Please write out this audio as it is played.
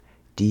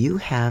Do you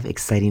have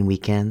exciting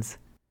weekends?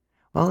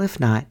 Well, if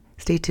not,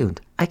 stay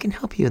tuned. I can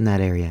help you in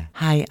that area.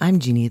 Hi, I'm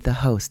Jeannie, the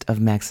host of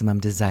Maximum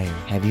Desire.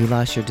 Have you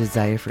lost your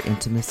desire for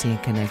intimacy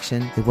and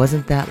connection? It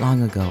wasn't that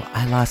long ago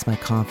I lost my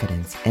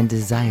confidence and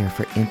desire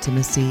for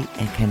intimacy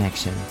and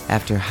connection.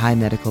 After high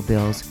medical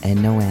bills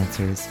and no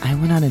answers, I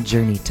went on a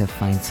journey to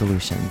find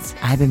solutions.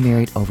 I've been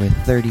married over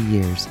 30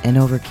 years and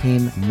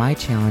overcame my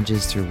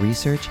challenges through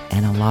research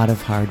and a lot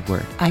of hard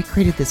work. I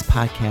created this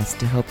podcast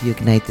to help you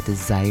ignite the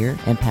desire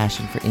and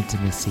passion for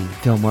intimacy,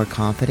 feel more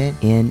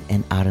confident in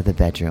and out of the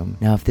bedroom.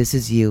 Now, if this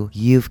is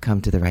you've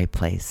come to the right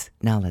place.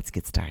 Now let's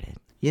get started.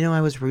 You know, I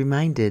was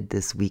reminded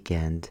this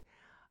weekend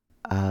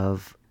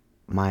of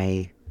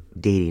my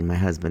dating my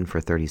husband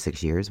for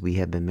 36 years. We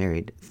have been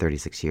married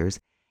 36 years,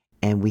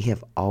 and we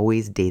have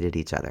always dated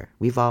each other.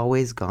 We've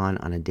always gone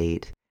on a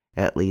date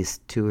at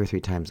least 2 or 3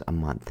 times a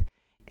month,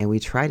 and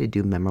we try to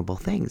do memorable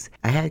things.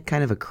 I had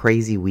kind of a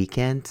crazy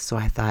weekend, so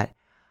I thought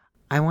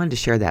I wanted to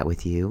share that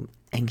with you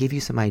and give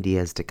you some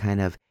ideas to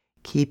kind of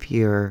keep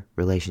your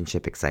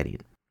relationship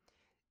exciting.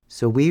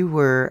 So we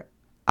were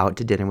out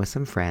to dinner with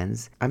some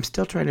friends. I'm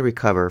still trying to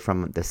recover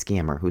from the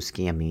scammer who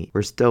scammed me.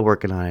 We're still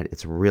working on it.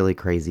 It's really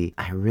crazy.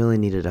 I really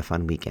needed a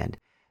fun weekend.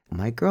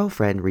 My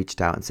girlfriend reached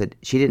out and said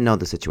she didn't know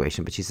the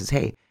situation, but she says,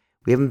 hey,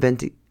 we haven't been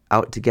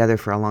out together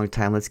for a long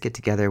time. Let's get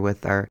together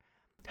with our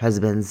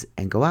husbands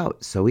and go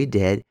out. So we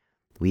did.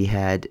 We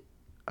had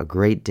a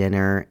great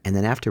dinner, and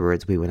then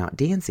afterwards we went out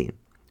dancing.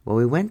 Well,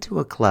 we went to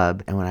a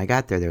club, and when I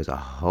got there was a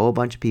whole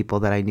bunch of people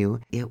that I knew.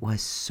 It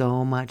was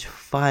so much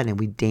fun, and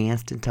we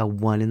danced until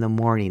 1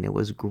 a.m. It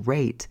was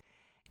great.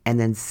 And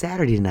then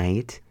Saturday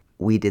night,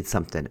 we did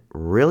something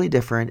really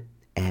different,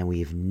 and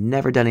we've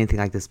never done anything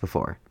like this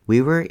before.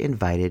 We were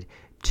invited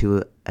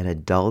to an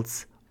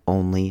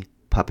adults-only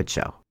puppet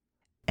show,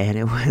 and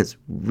it was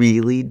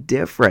really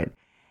different.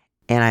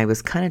 And I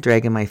was kind of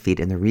dragging my feet,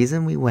 and the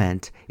reason we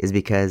went is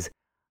because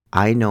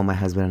I know my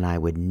husband and I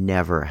would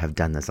never have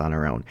done this on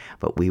our own,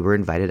 but we were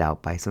invited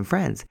out by some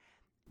friends.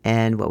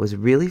 And what was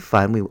really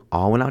fun, we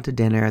all went out to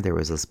dinner. There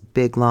was this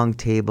big, long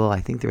table. I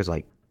think there was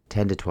like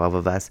 10 to 12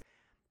 of us.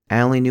 I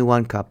only knew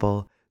one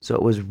couple, so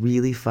it was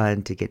really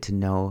fun to get to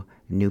know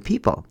new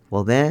people.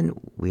 Well, then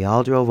we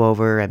all drove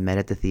over and met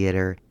at the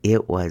theater.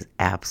 It was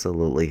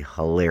absolutely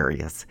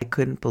hilarious. I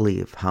couldn't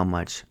believe how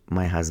much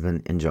my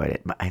husband enjoyed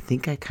it. But I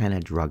think I kind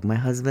of drugged my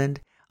husband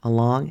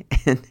along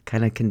and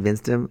kind of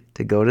convinced him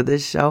to go to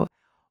this show.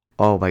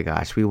 Oh my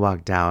gosh, we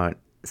walked out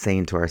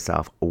saying to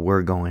ourselves,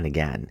 we're going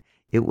again.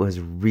 It was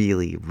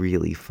really,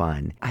 really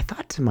fun. I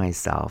thought to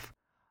myself,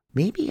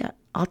 maybe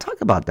I'll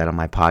talk about that on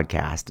my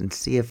podcast and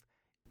see if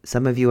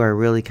some of you are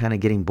really kind of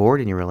getting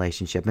bored in your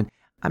relationship. And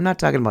I'm not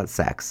talking about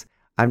sex.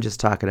 I'm just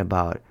talking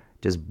about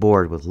just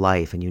bored with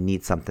life and you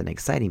need something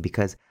exciting,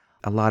 because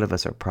a lot of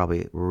us are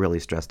probably really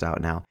stressed out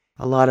now.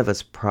 A lot of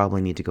us probably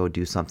need to go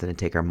do something to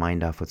take our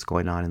mind off what's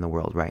going on in the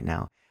world right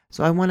now.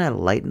 So I want to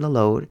lighten the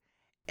load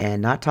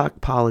and not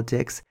talk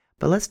politics,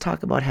 but let's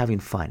talk about having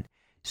fun.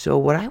 So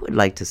what I would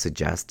like to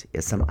suggest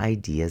is some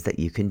ideas that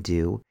you can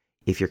do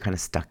if you're kind of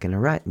stuck in a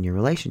rut in your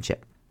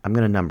relationship. I'm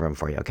going to number them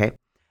for you, okay?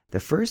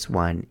 The first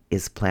one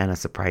is plan a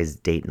surprise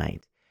date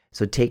night.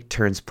 So take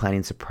turns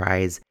planning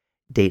surprise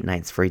date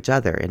nights for each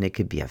other. And it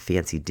could be a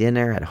fancy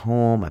dinner at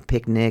home, a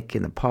picnic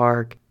in the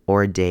park,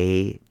 or a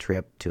day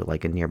trip to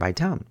like a nearby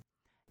town.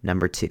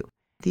 Number 2,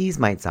 these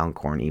might sound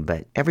corny,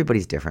 but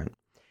everybody's different.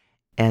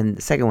 And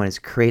the second one is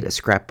create a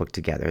scrapbook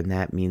together. And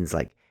that means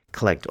like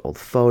collect old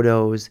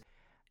photos,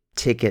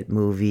 ticket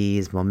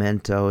movies,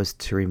 mementos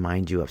to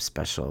remind you of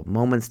special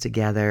moments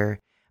together,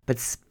 but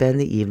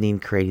spend the evening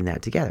creating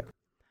that together.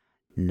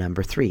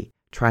 Number 3,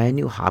 try a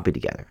new hobby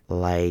together,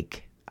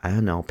 like, I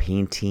don't know,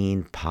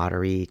 painting,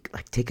 pottery,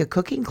 like take a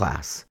cooking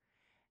class.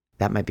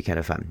 That might be kind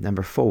of fun.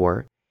 Number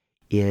 4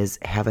 is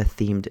have a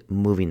themed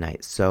movie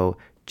night. So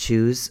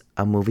choose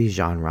a movie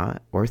genre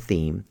or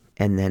theme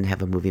and then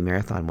have a movie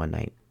marathon one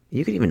night.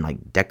 You could even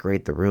like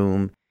decorate the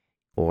room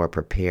or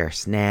prepare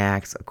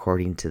snacks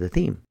according to the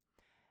theme.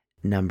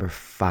 Number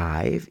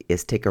 5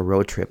 is take a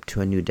road trip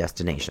to a new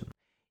destination.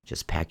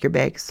 Just pack your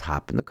bags,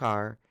 hop in the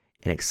car,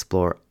 and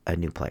explore a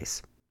new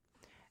place.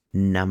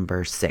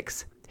 Number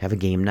 6, have a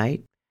game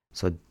night.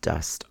 So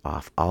dust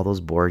off all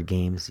those board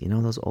games. You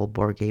know those old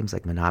board games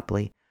like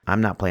Monopoly?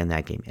 I'm not playing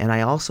that game. And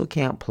I also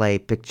can't play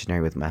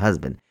Pictionary with my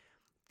husband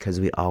because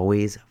we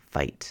always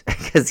fight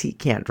because he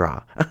can't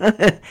draw.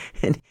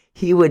 And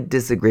he would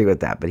disagree with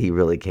that, but he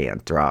really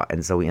can't draw.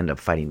 And so we end up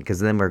fighting because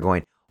then we're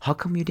going, how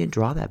come you didn't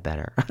draw that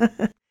better?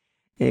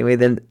 Anyway,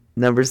 then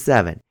number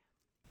 7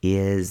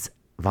 is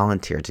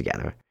volunteer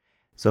together.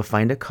 So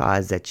find a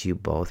cause that you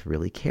both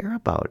really care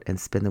about and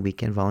spend the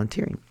weekend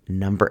volunteering.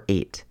 Number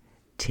 8,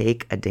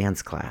 take a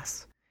dance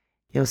class.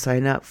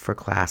 Sign up for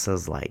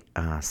classes like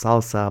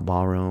salsa,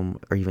 ballroom,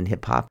 or even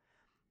hip hop.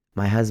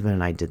 My husband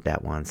and I did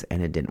that once,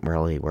 and it didn't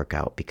really work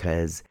out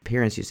because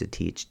parents used to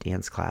teach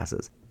dance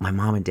classes. My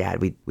mom and dad,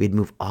 we'd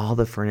move all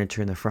the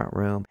furniture in the front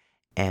room,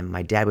 And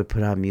my dad would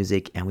put on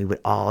music and we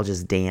would all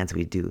just dance.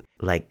 We'd do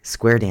like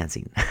square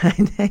dancing.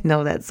 I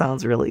know that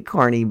sounds really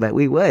corny, but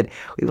we would.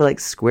 We would like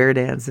square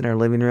dance in our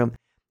living room.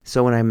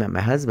 So when I met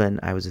my husband,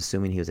 I was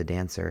assuming he was a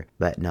dancer,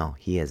 but no,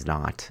 he is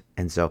not.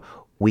 And so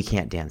we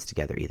can't dance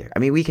together either. I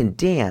mean, we can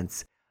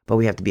dance, but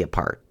we have to be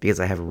apart because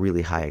I have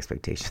really high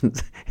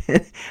expectations.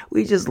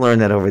 We just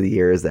learned that over the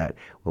years that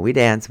when we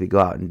dance, we go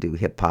out and do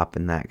hip hop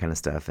and that kind of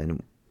stuff,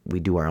 and we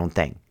do our own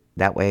thing.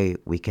 That way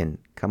we can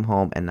come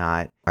home and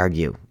not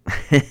argue.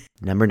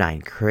 Number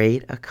 9,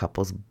 create a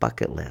couple's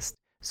bucket list.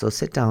 So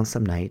sit down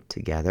some night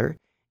together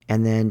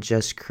and then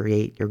just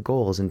create your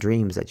goals and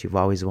dreams that you've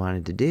always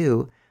wanted to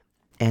do,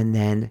 and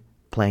then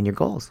plan your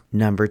goals.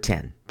 Number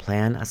 10,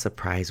 plan a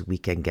surprise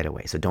weekend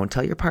getaway. So don't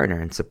tell your partner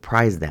and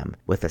surprise them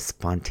with a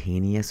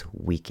spontaneous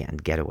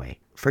weekend getaway.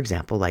 For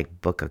example,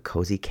 like book a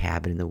cozy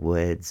cabin in the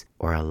woods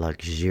or a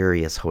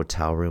luxurious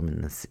hotel room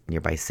in the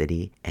nearby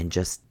city and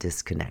just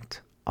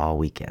disconnect all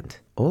weekend.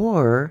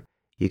 Or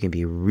you can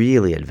be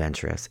really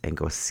adventurous and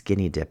go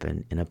skinny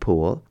dipping in a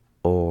pool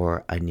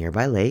or a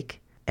nearby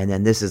lake. And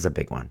then this is a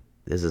big one.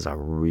 This is a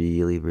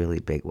really, really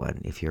big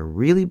one. If you're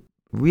really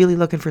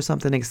looking for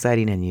something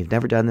exciting and you've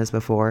never done this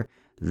before,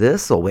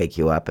 this will wake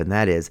you up, and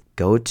that is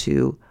go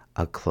to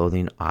a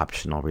clothing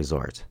optional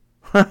resort.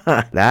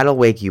 That'll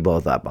wake you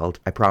both up.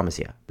 I promise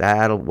you.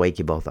 That'll wake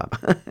you both up.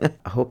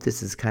 I hope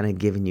this is kind of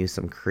giving you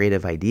some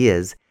creative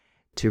ideas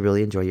to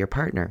really enjoy your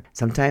partner.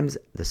 Sometimes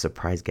the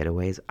surprise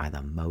getaways are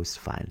the most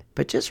fun.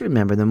 But just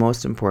remember, the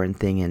most important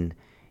thing in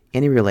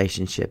any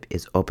relationship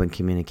is open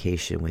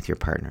communication with your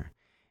partner.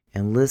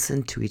 And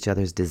listen to each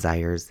other's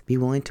desires. Be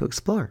willing to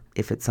explore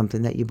if it's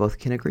something that you both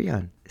can agree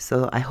on.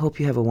 So I hope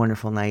you have a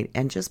wonderful night.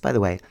 And just by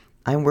the way,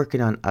 I'm working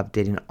on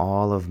updating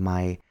all of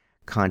my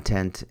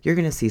content. You're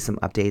going to see some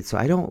updates.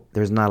 So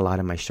there's not a lot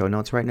in my show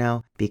notes right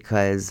now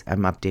because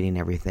I'm updating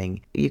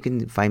everything. You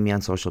can find me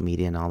on social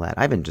media and all that.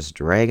 I've been just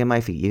dragging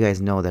my feet. You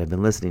guys know that I've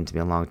been listening to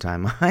me a long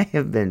time. I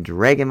have been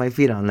dragging my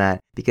feet on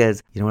that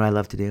because you know what I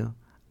love to do?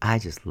 I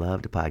just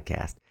love to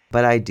podcast.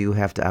 But I do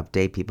have to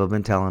update. People have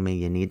been telling me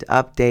you need to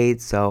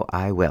update, so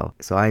I will.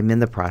 So I'm in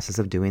the process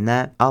of doing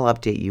that. I'll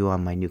update you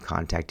on my new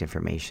contact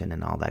information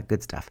and all that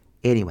good stuff.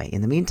 Anyway,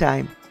 in the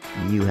meantime,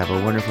 you have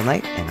a wonderful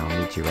night, and I'll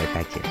meet you right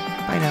back here.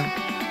 Bye now.